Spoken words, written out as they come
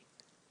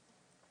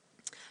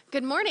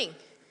Good morning.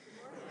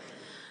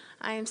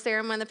 I am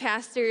Sarah, I'm one of the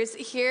pastors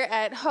here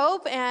at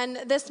Hope,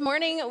 and this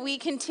morning we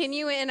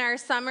continue in our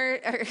summer,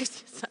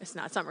 it's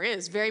not summer, it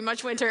is very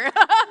much winter,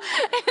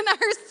 in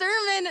our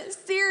sermon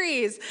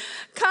series,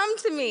 Come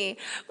to Me,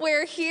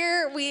 where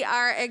here we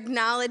are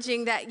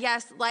acknowledging that,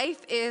 yes,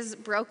 life is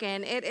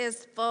broken. It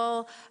is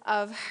full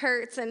of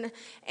hurts,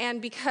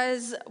 and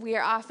because we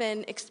are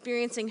often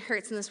experiencing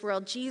hurts in this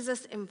world,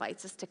 Jesus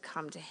invites us to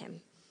come to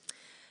him,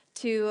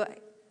 to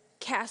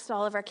cast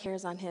all of our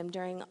cares on him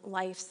during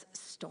life's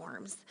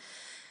storms.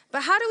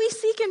 But how do we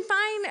seek and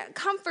find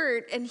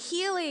comfort and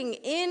healing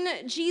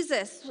in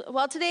Jesus?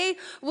 Well, today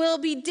we'll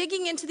be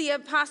digging into the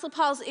Apostle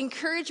Paul's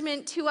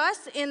encouragement to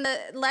us in the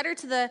letter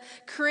to the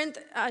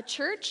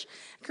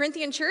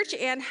Corinthian church,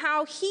 and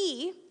how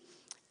he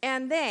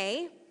and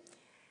they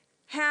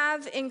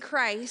have in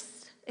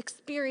Christ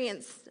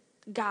experienced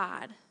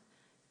God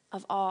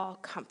of all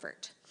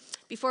comfort.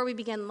 Before we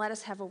begin, let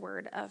us have a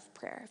word of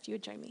prayer, if you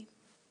would join me.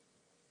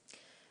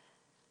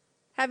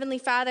 Heavenly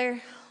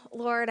Father,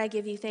 Lord, I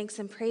give you thanks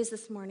and praise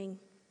this morning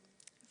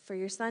for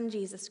your Son,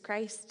 Jesus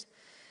Christ,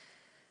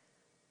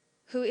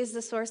 who is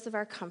the source of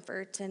our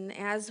comfort. And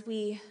as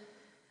we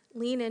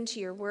lean into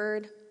your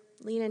word,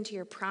 lean into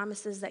your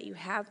promises that you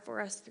have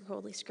for us through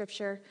Holy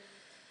Scripture,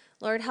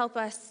 Lord, help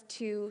us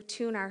to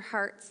tune our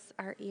hearts,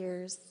 our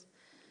ears,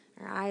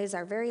 our eyes,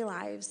 our very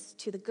lives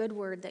to the good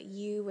word that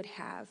you would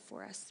have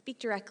for us. Speak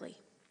directly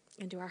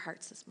into our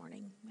hearts this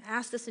morning. I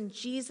ask this in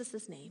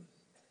Jesus' name.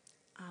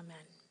 Amen.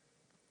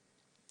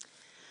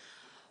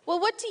 Well,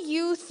 what do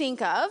you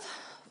think of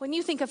when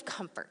you think of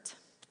comfort?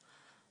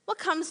 What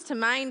comes to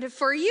mind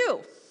for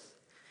you?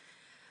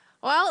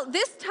 Well,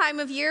 this time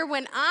of year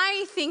when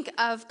I think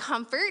of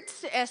comfort,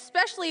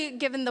 especially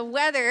given the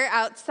weather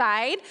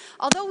outside,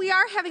 although we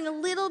are having a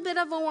little bit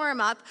of a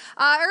warm-up,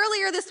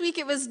 earlier this week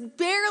it was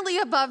barely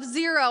above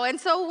zero,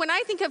 and so when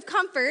I think of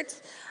comfort,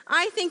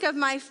 I think of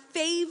my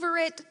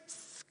favorite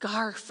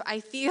scarf.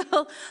 I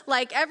feel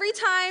like every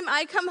time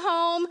I come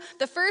home,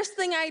 the first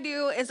thing I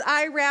do is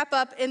I wrap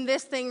up in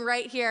this thing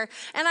right here.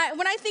 And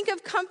when I think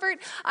of comfort,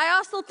 I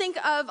also think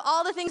of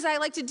all the things I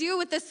like to do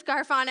with this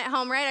scarf on at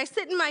home, right? I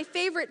sit in my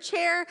favorite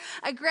chair,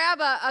 I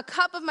grab a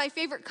cup of my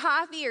favorite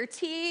coffee or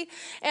tea,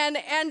 and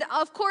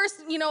of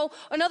course, you know,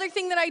 another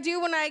thing that I do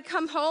when I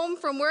come home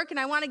from work and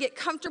I want to get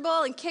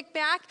comfortable and kick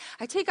back,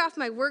 I take off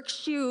my work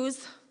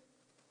shoes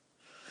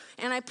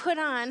and I put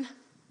on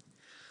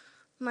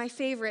my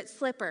favorite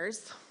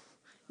slippers.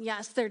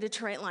 Yes, they're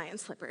Detroit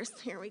Lions slippers.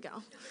 Here we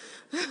go.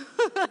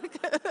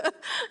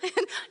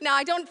 Now,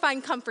 I don't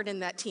find comfort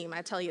in that team,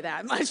 I tell you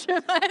that much.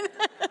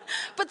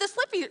 But the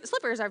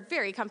slippers are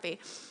very comfy.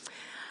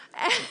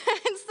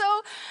 And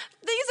so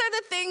these are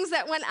the things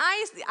that when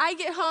I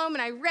get home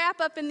and I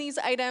wrap up in these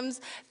items,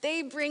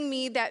 they bring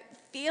me that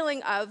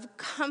feeling of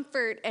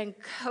comfort and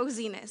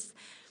coziness.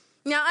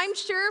 Now, I'm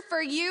sure for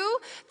you,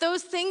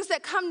 those things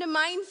that come to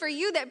mind for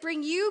you that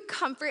bring you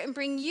comfort and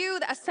bring you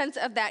a sense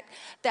of that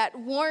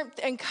warmth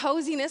and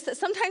coziness that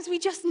sometimes we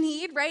just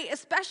need, right?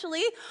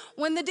 Especially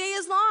when the day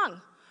is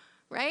long,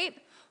 right?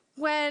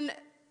 When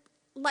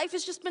life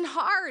has just been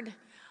hard,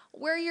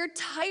 where you're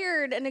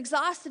tired and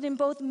exhausted in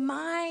both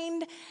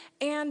mind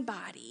and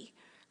body,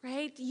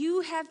 right?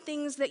 You have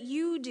things that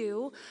you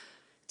do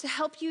to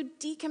help you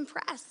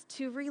decompress,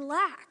 to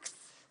relax,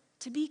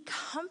 to be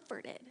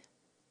comforted.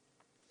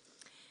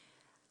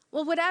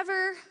 Well,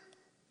 whatever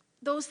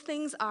those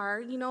things are,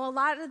 you know, a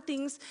lot of the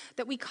things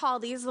that we call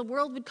these, the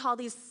world would call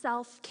these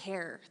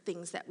self-care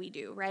things that we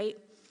do, right?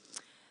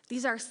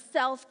 These are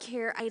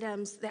self-care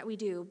items that we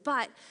do.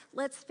 But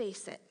let's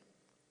face it,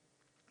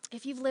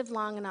 if you've lived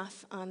long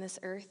enough on this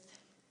earth,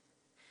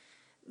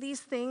 these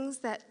things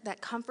that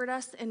comfort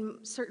us in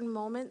certain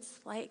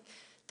moments, like,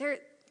 they're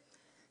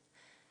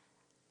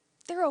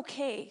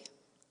okay.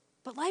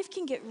 But life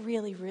can get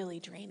really, really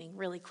draining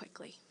really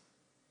quickly,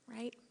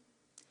 right?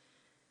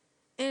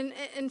 And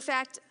in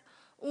fact,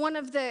 one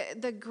of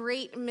the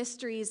great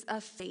mysteries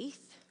of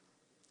faith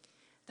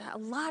that a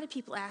lot of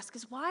people ask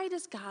is, why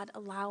does God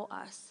allow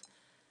us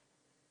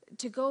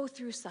to go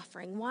through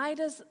suffering? Why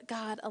does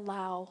God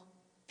allow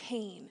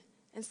pain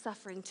and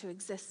suffering to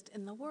exist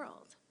in the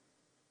world?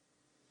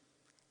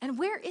 And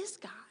where is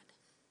God?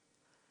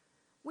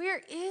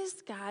 Where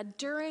is God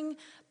during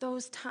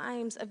those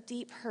times of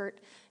deep hurt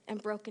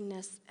and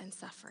brokenness and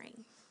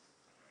suffering?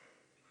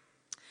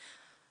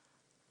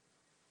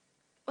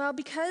 Well,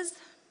 because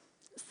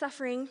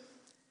suffering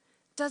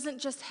doesn't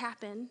just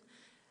happen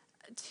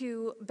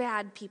to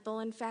bad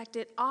people. In fact,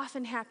 it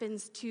often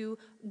happens to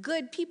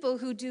good people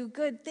who do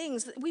good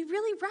things. We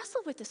really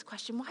wrestle with this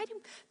question. Why do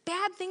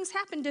bad things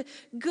happen to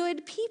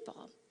good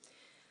people?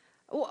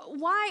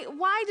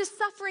 Why does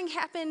suffering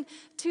happen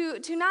to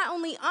not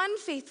only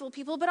unfaithful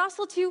people, but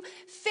also to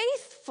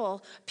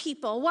faithful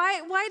people?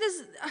 Why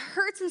does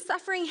hurts and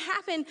suffering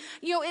happen?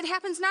 You know, it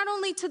happens not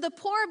only to the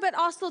poor, but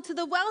also to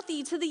the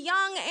wealthy, to the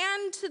young,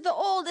 and to the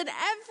old, and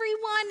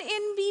everyone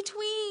in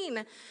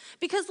between.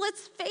 Because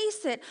let's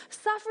face it,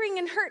 suffering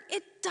and hurt,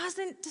 it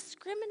doesn't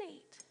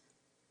discriminate.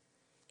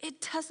 It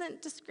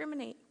doesn't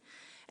discriminate.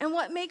 And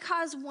what may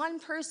cause one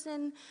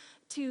person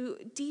to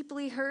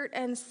deeply hurt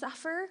and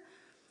suffer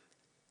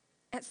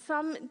at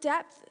some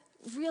depth,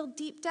 real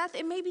deep death,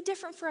 it may be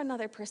different for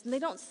another person. They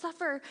don't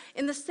suffer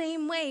in the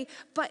same way,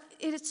 but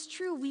it's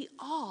true, we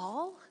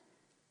all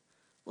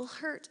will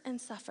hurt and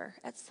suffer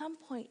at some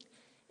point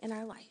in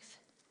our life.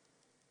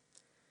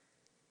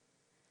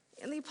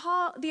 And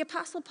the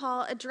Apostle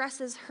Paul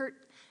addresses hurt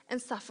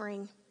and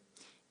suffering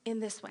in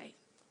this way.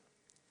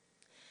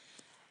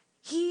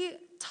 He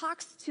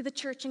talks to the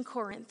church in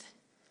Corinth.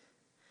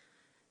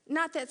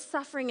 Not that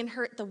suffering and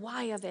hurt, the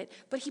why of it,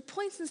 but he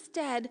points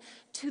instead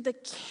to the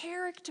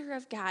character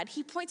of God.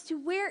 He points to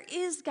where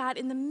is God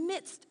in the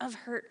midst of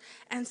hurt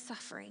and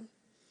suffering.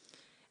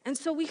 And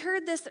so we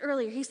heard this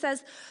earlier. He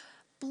says,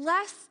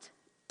 blessed,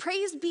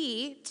 praise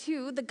be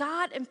to the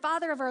God and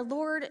Father of our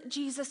Lord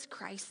Jesus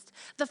Christ,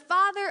 the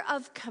Father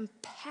of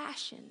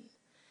compassion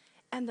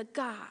and the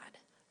God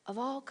of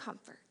all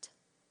comfort,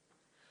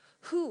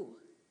 who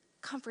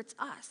comforts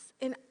us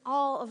in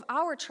all of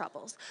our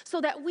troubles, so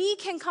that we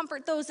can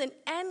comfort those in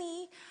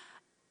any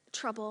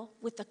trouble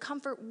with the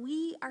comfort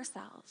we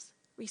ourselves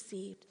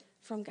received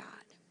from God.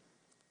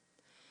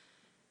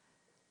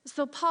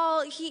 So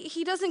Paul,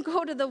 he doesn't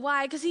go to the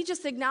why, because he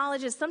just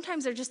acknowledges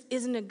sometimes there just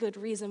isn't a good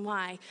reason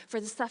why for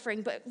the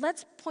suffering, but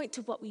let's point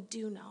to what we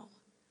do know.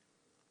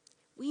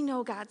 We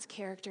know God's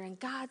character, and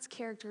God's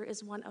character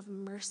is one of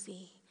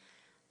mercy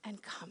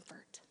and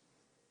comfort.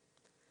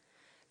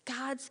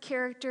 God's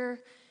character,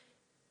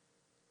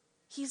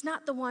 he's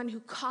not the one who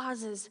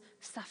causes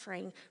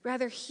suffering.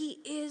 Rather, he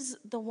is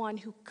the one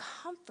who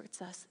comforts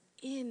us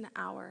in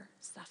our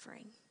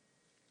suffering.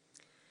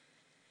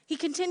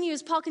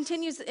 Paul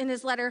continues in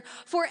his letter,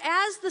 for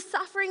as the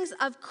sufferings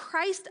of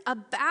Christ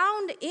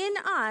abound in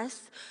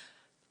us,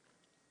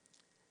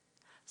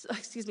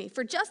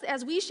 for just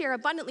as we share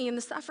abundantly in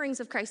the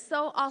sufferings of Christ,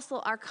 so also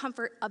our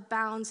comfort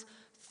abounds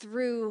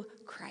through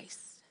Christ.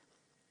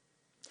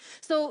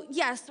 So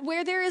yes,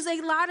 where there is a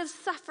lot of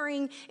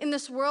suffering in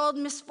this world,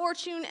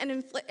 misfortune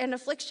and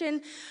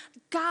affliction,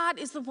 God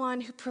is the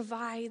one who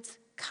provides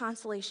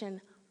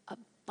consolation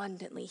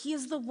abundantly. He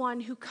is the one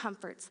who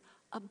comforts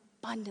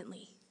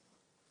abundantly.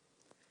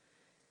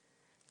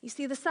 You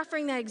see, the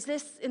suffering that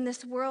exists in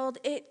this world,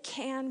 it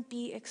can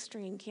be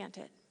extreme, can't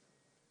it?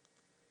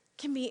 It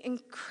can be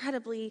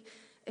incredibly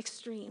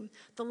extreme.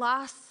 The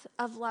loss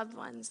of loved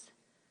ones,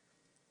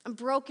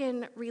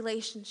 broken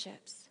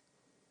relationships,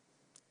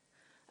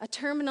 a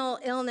terminal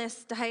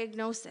illness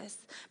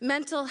diagnosis,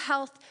 mental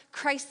health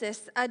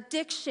crisis,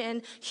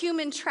 addiction,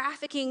 human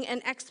trafficking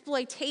and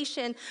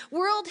exploitation,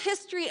 world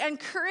history and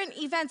current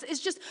events is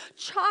just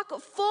chock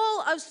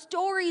full of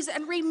stories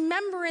and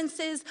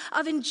remembrances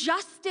of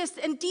injustice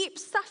and deep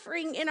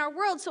suffering in our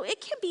world. So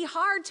it can be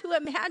hard to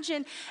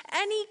imagine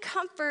any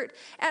comfort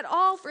at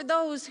all for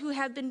those who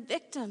have been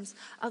victims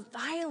of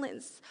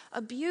violence,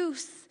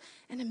 abuse,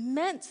 and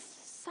immense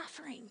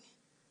suffering.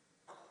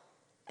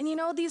 And you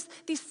know, these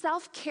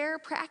self-care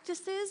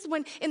practices,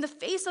 when in the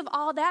face of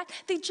all that,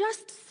 they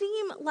just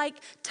seem like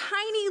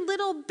tiny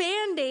little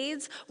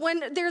Band-Aids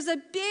when there's a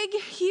big,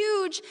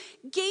 huge,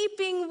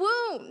 gaping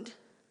wound.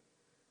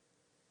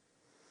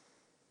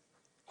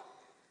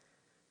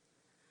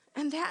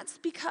 And that's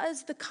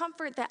because the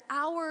comfort that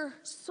our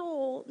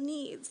soul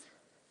needs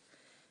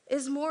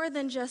is more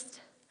than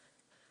just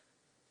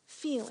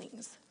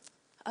feelings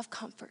of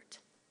comfort,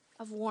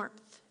 of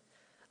warmth,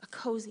 a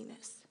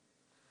coziness.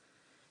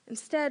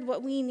 Instead,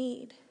 what we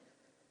need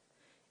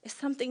is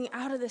something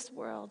out of this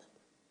world.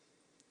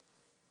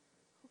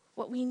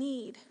 What we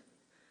need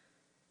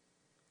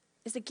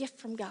is a gift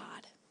from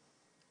God,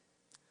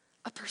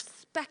 a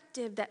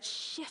perspective that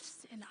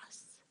shifts in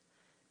us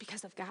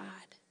because of God,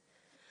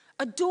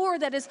 a door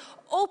that is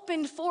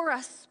opened for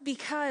us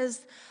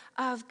because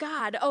of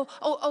God,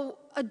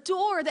 a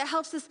door that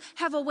helps us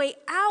have a way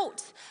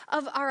out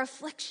of our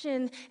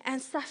affliction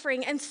and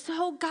suffering. And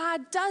so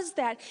God does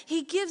that.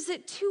 He gives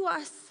it to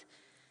us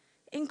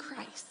in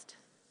Christ.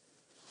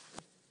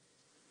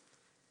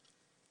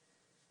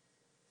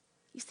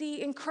 You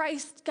see, in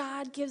Christ,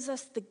 God gives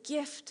us the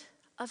gift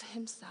of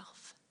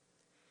himself.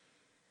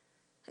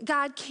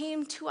 God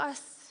came to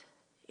us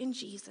in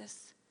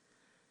Jesus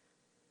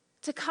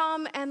to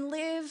come and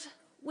live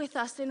with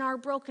us in our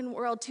broken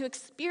world, to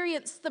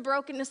experience the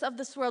brokenness of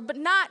this world, but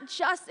not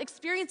just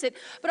experience it,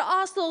 but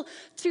also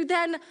to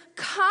then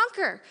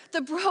conquer the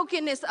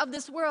brokenness of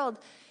this world,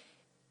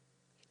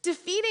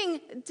 defeating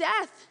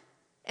death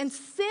and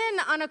sin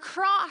on a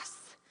cross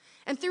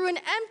and through an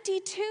empty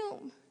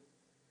tomb.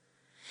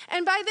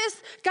 And by this,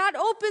 God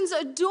opens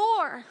a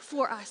door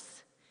for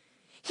us.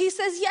 He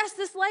says, yes,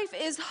 this life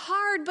is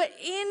hard, but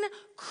in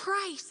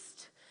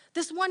Christ,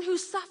 this one who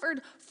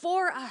suffered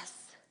for us,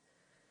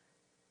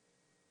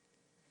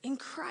 in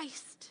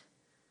Christ,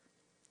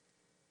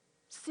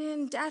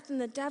 sin, death, and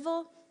the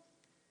devil,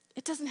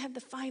 it doesn't have the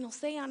final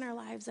say on our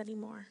lives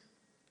anymore.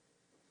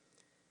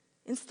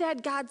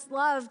 Instead, God's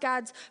love,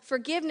 God's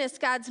forgiveness,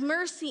 God's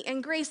mercy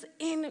and grace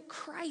in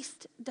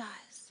Christ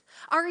does.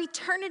 Our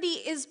eternity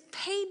is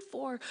paid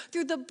for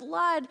through the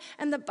blood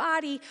and the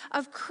body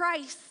of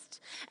Christ.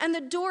 And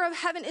the door of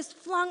heaven is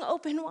flung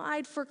open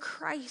wide for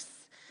Christ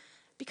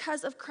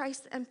because of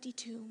Christ's empty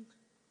tomb.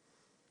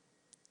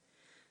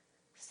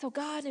 So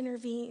God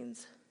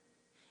intervenes.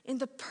 In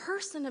the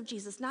person of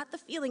Jesus, not the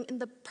feeling, in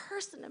the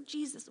person of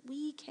Jesus,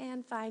 we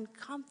can find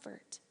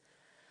comfort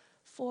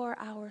for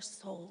our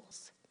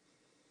souls.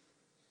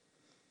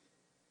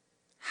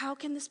 How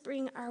can this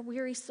bring our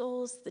weary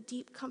souls the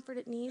deep comfort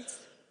it needs?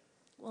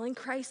 Well, in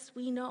Christ,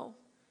 we know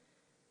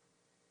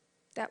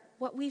that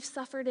what we've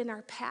suffered in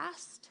our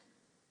past,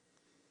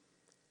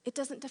 it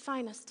doesn't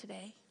define us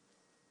today.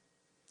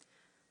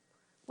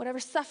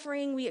 Whatever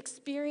suffering we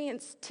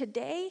experience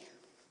today,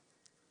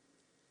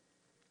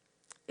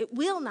 it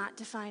will not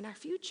define our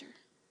future.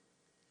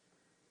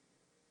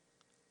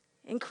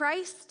 In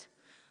Christ,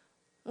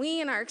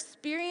 we and our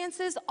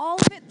experiences, all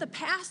of it, the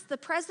past, the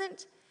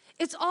present,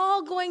 it's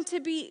all going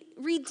to be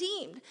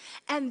redeemed.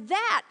 And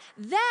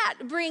that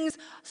brings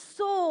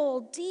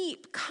soul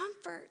deep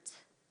comfort.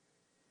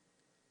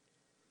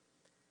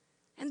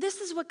 And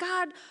this is what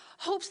God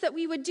hopes that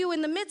we would do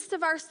in the midst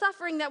of our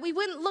suffering, that we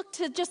wouldn't look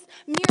to just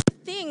mere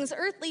things,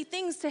 earthly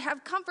things to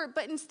have comfort,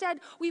 but instead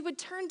we would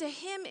turn to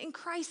him in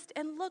Christ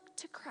and look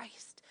to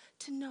Christ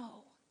to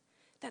know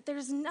that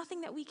there's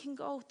nothing that we can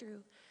go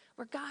through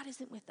where God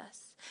isn't with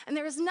us. And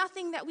there is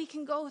nothing that we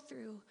can go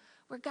through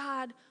where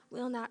God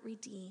will not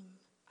redeem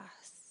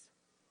us.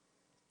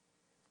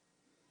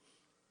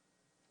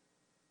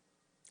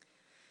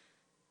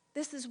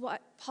 This is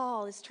what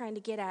Paul is trying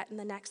to get at in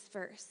the next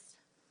verse.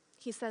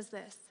 He says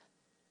this: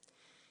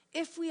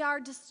 if we are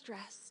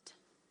distressed,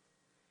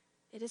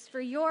 it is for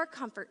your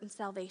comfort and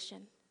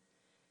salvation.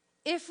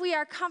 If we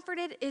are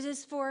comforted, it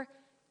is for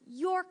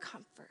your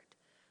comfort,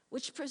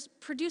 which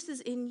produces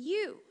in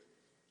you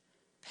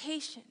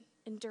patient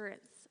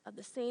endurance of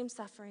the same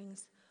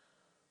sufferings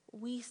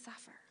we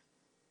suffer.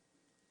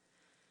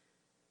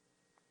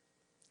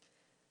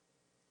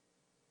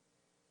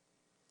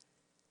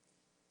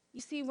 You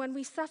see, when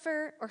we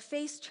suffer or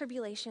face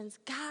tribulations,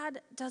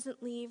 God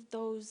doesn't leave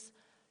those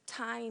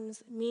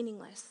times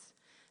meaningless.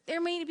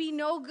 There may be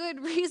no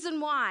good reason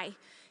why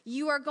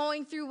you are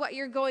going through what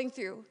you're going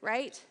through,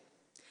 right?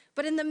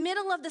 But in the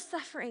middle of the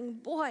suffering,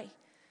 boy,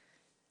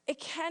 it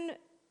can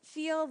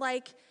feel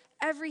like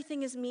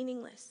everything is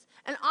meaningless.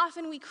 And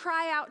often we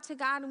cry out to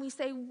God and we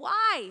say,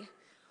 why?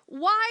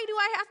 Why do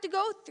I have to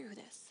go through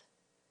this?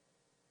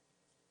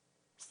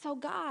 So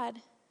God,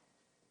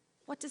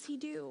 what does he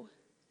do?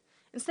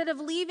 Instead of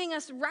leaving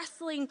us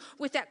wrestling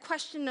with that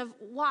question of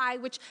why,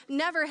 which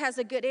never has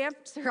a good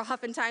answer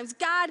oftentimes,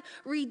 God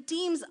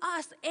redeems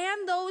us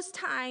and those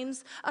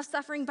times of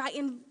suffering by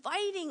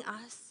inviting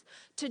us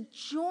to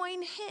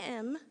join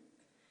him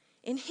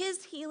in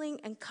his healing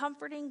and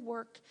comforting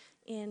work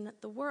in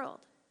the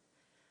world,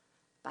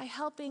 by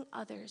helping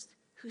others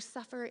who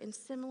suffer in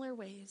similar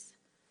ways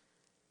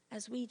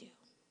as we do,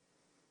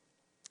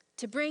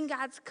 to bring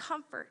God's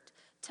comfort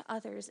to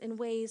others in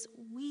ways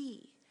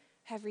we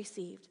have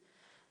received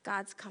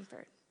God's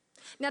comfort.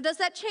 Now, does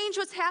that change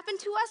what's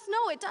happened to us?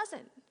 No, it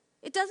doesn't.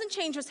 It doesn't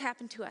change what's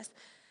happened to us.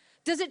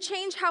 Does it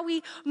change how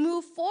we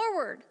move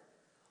forward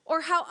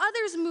or how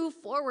others move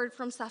forward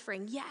from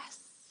suffering? Yes.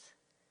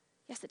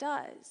 Yes, it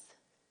does.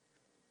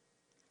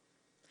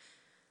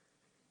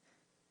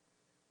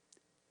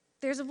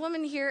 There's a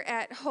woman here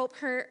at Hope.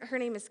 Her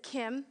name is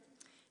Kim.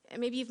 And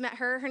maybe you've met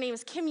her. Her name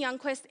is Kim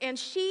Youngquist, and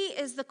she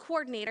is the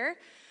coordinator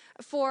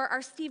for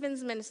our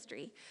Stevens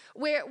ministry,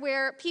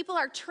 where people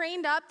are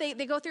trained up. They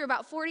go through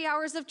about 40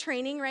 hours of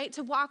training, right,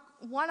 to walk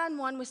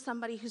one-on-one with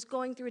somebody who's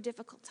going through a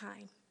difficult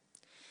time.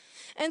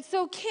 And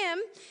so Kim,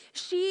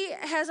 she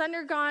has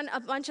undergone a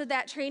bunch of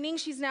that training.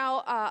 She's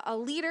now a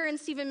leader in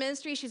Stevens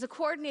ministry. She's a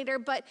coordinator,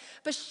 but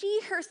she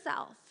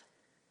herself,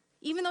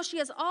 even though she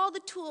has all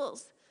the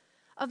tools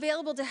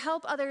available to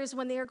help others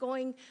when they are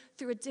going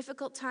through a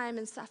difficult time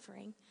and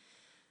suffering,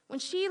 when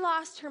she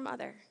lost her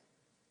mother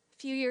a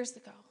few years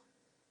ago,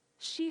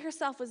 she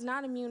herself was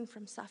not immune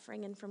from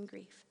suffering and from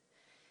grief.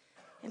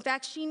 In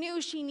fact, she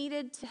knew she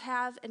needed to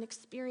have an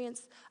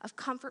experience of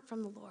comfort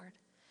from the Lord.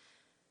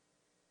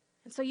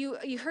 And so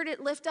you heard it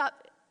lift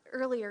up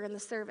earlier in the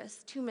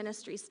service, 2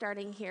 ministries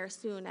starting here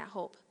soon at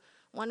Hope.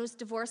 One was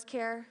divorce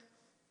care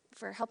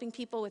for helping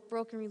people with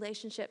broken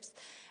relationships,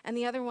 and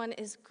the other one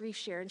is Grief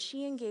Share, and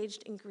she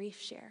engaged in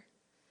Grief Share.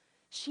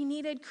 She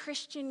needed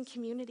Christian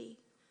community.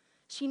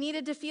 She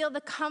needed to feel the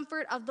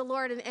comfort of the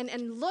Lord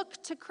and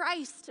look to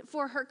Christ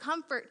for her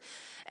comfort.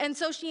 And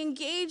so she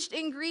engaged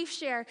in Grief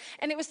Share.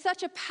 And it was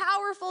such a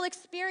powerful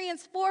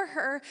experience for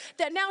her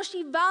that now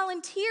she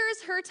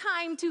volunteers her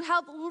time to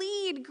help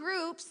lead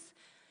groups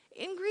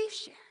in Grief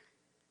Share.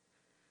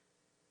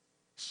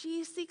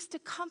 She seeks to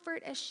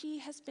comfort as she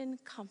has been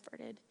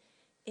comforted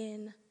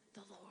in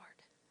the Lord.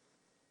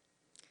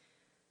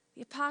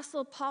 The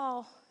Apostle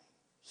Paul,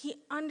 he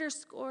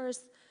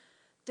underscores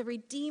the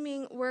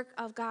redeeming work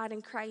of God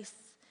in Christ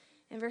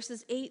in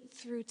verses 8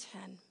 through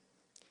 10.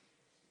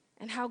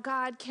 and how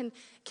God can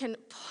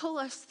pull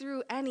us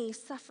through any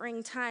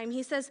suffering time.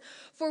 He says,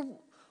 "For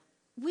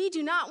we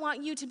do not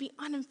want you to be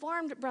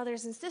uninformed,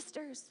 brothers and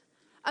sisters,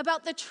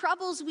 about the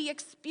troubles we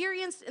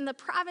experienced in the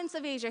province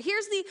of Asia."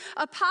 Here's the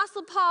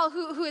Apostle Paul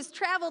who has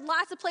traveled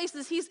lots of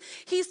places.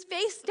 He's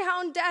faced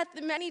down death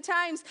many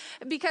times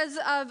because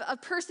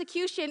of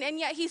persecution, and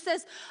yet he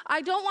says,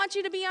 "I don't want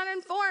you to be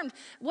uninformed.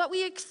 What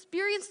we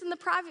experienced in the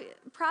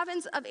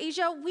province of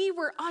Asia, we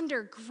were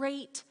under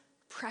great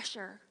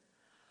pressure,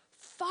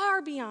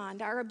 far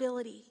beyond our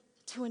ability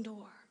to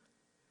endure,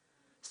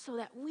 so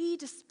that we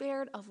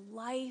despaired of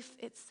life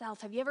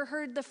itself." Have you ever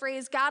heard the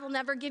phrase, "God will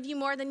never give you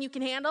more than you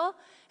can handle"?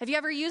 Have you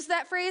ever used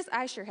that phrase?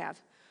 I sure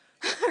have.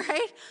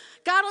 Right?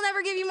 God will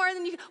never give you more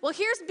than you can. Well,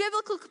 here's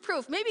biblical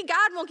proof. Maybe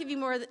God won't give you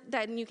more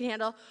than you can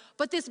handle,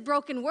 but this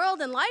broken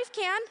world and life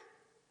can.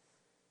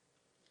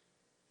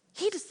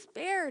 He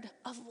despaired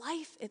of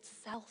life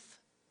itself.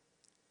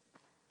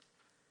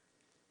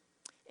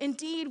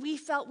 Indeed, we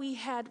felt we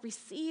had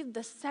received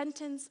the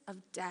sentence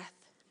of death.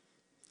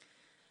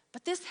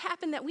 But this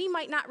happened that we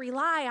might not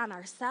rely on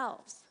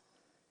ourselves,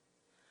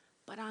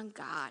 but on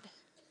God,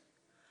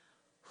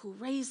 who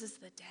raises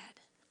the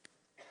dead.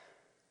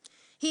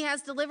 He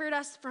has delivered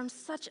us from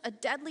such a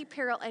deadly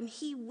peril, and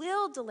he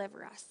will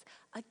deliver us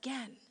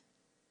again.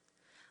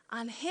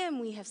 On him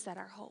we have set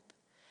our hope,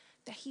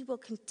 that he will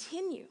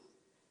continue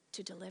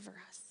to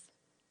deliver us.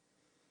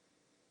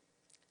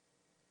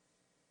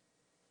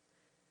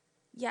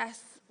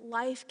 Yes,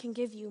 life can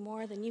give you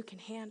more than you can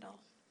handle.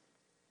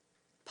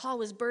 Paul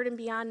was burdened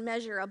beyond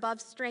measure, above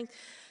strength,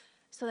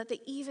 so that they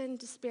even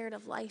despaired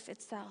of life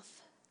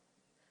itself.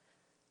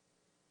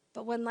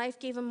 But when life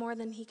gave him more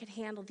than he could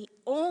handle, the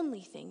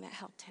only thing that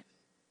helped him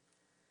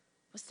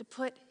was to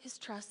put his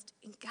trust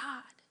in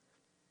God.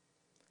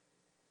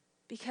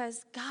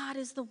 Because God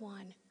is the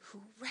one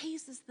who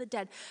raises the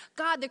dead.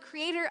 God, the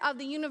creator of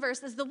the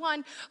universe, is the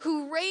one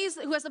who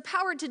has the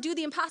power to do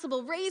the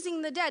impossible,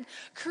 raising the dead,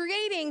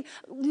 creating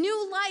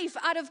new life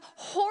out of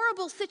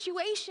horrible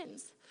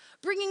situations,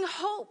 bringing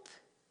hope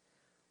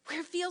where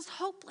it feels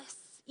hopeless.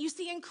 You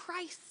see, in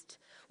Christ,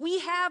 we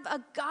have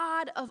a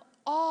God of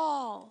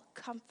all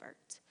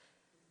comfort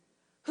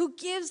who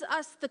gives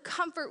us the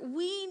comfort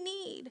we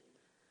need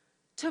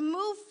to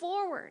move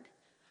forward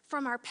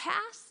from our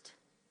past,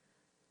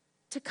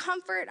 to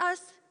comfort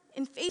us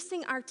in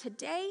facing our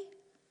today,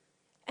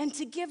 and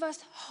to give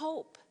us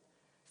hope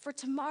for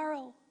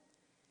tomorrow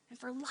and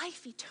for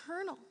life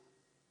eternal.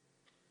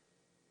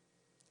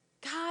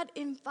 God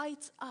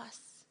invites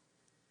us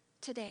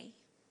today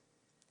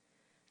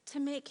to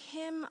make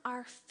him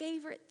our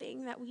favorite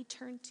thing that we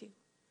turn to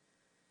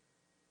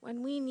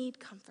when we need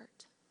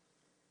comfort.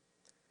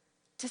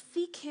 To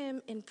seek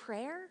him in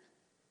prayer,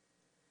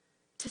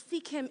 to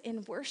seek him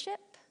in worship,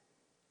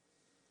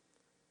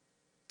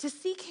 to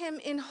seek him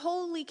in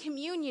holy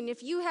communion.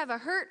 If you have a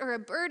hurt or a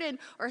burden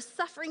or a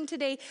suffering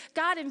today,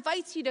 God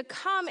invites you to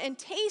come and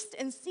taste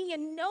and see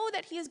and know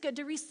that he is good,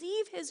 to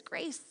receive his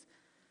grace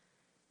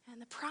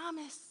and the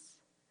promise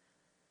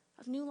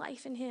of new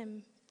life in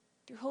him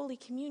through holy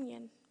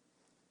communion.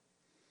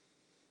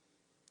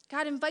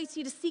 God invites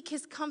you to seek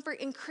his comfort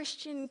in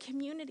Christian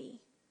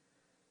community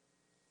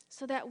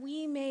so that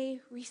we may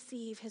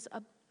receive his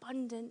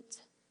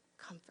abundant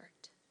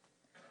comfort.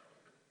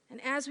 And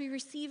as we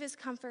receive his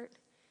comfort,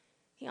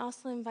 he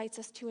also invites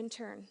us to, in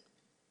turn,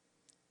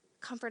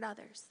 comfort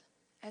others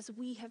as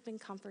we have been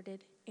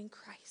comforted in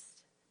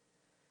Christ.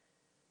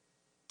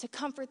 To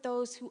comfort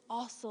those who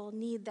also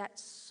need that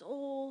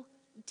soul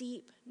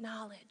deep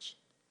knowledge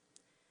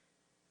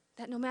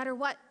that no matter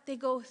what they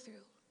go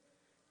through,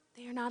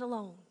 they are not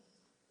alone.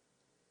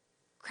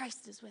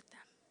 Christ is with them.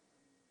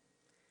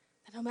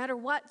 That no matter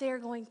what they are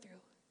going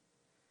through,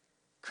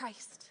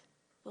 Christ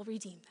will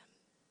redeem them.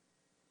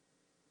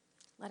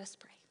 Let us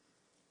pray.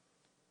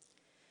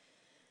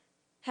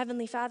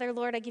 Heavenly Father,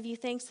 Lord, I give you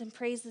thanks and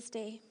praise this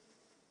day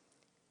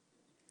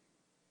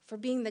for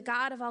being the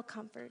God of all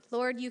comfort.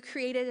 Lord, you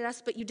created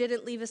us, but you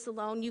didn't leave us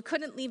alone. You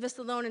couldn't leave us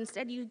alone.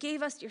 Instead, you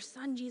gave us your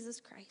Son, Jesus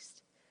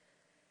Christ,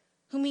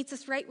 who meets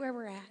us right where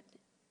we're at,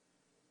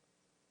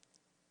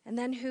 and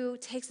then who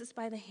takes us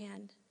by the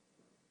hand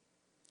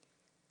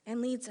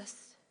and leads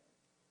us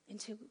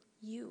into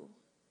you,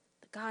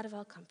 the God of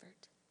all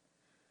comfort.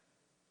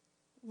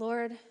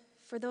 Lord,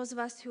 for those of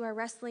us who are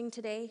wrestling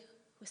today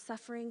with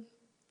suffering,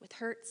 with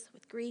hurts,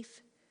 with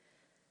grief,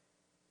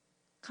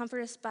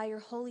 comfort us by your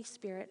Holy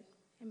Spirit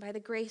and by the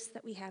grace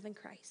that we have in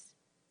Christ.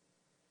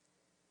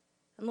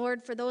 And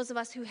Lord, for those of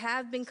us who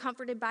have been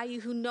comforted by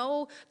you, who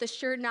know the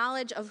sure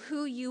knowledge of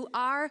who you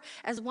are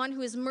as one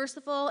who is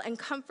merciful and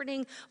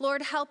comforting,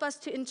 Lord, help us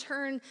to in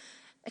turn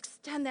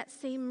extend that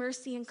same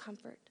mercy and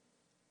comfort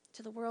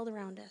to the world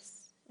around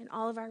us in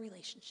all of our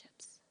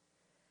relationships,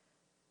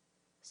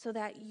 so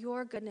that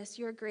your goodness,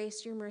 your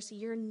grace, your mercy,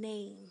 your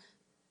name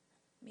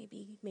may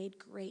be made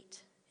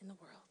great in the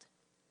world.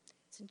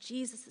 It's in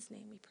Jesus'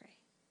 name we pray.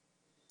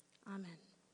 Amen.